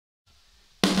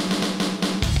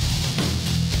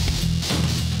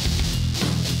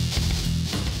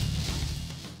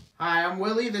Hi, I'm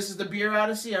Willie. This is the Beer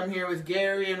Odyssey. I'm here with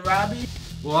Gary and Robbie.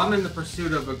 Well, I'm in the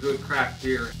pursuit of a good craft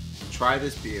beer. Try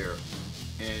this beer,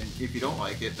 and if you don't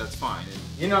like it, that's fine.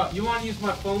 You know, you want to use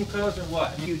my phone cuz or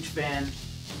what? Huge fan.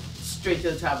 Straight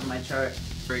to the top of my chart.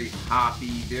 Very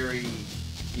hoppy, very,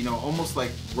 you know, almost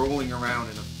like rolling around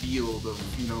in a field of,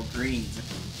 you know, greens.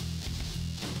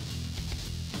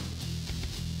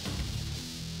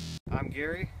 I'm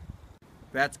Gary.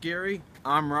 That's Gary.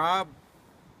 I'm Rob.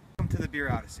 Welcome to the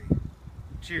Beer Odyssey.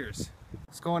 Cheers.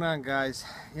 What's going on, guys?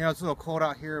 You know, it's a little cold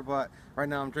out here, but right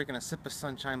now I'm drinking a sip of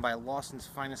sunshine by Lawson's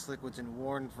Finest Liquids in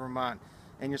Warren, Vermont.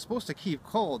 And you're supposed to keep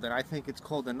cold, and I think it's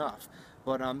cold enough.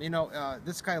 But,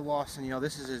 this guy Lawson, you know,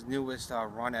 this is his newest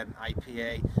run at an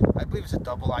IPA. I believe it's a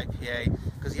double IPA,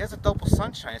 because he has a double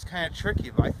sunshine. It's kind of tricky,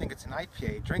 but I think it's an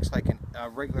IPA. It drinks like a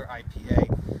regular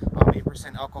IPA.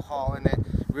 8% alcohol in it,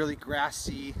 really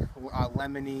grassy,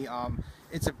 lemony.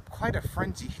 It's quite a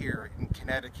frenzy here in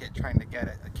Connecticut trying to get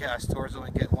it. Stores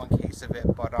only get one case of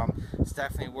it, but it's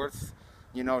definitely worth,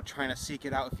 you know, trying to seek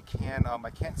it out if you can. I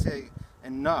can't say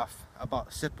enough about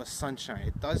a sip of sunshine.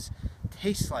 It does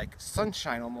taste like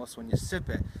sunshine almost when you sip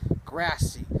it.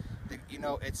 Grassy. You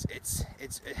know, it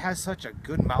has such a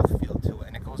good mouthfeel to it,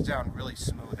 and it goes down really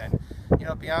smooth. And you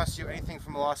know, to be honest with you, anything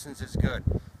from Lawson's is good.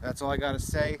 That's all I gotta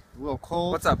say. A little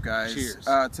cold. What's up, guys? Cheers.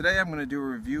 Today I'm going to do a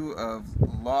review of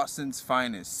Lawson's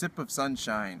Finest, Sip of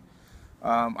Sunshine.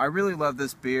 I really love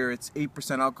this beer. It's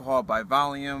 8% alcohol by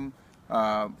volume,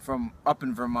 from up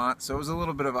in Vermont, so it was a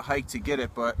little bit of a hike to get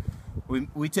it, but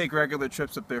we take regular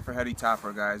trips up there for Heady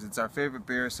Topper, guys. It's our favorite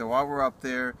beer, so while we're up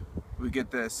there, we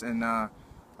get this. And I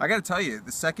gotta tell you,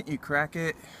 the second you crack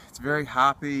it, it's very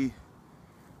hoppy,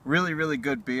 really, really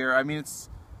good beer. I mean,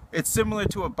 it's similar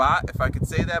to a Bot, if I could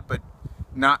say that, but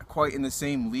not quite in the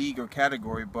same league or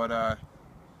category. But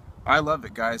I love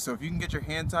it, guys. So if you can get your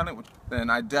hands on it, then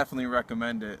I definitely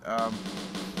recommend it.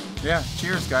 Yeah,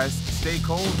 cheers, guys. Stay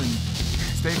cold and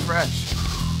stay fresh.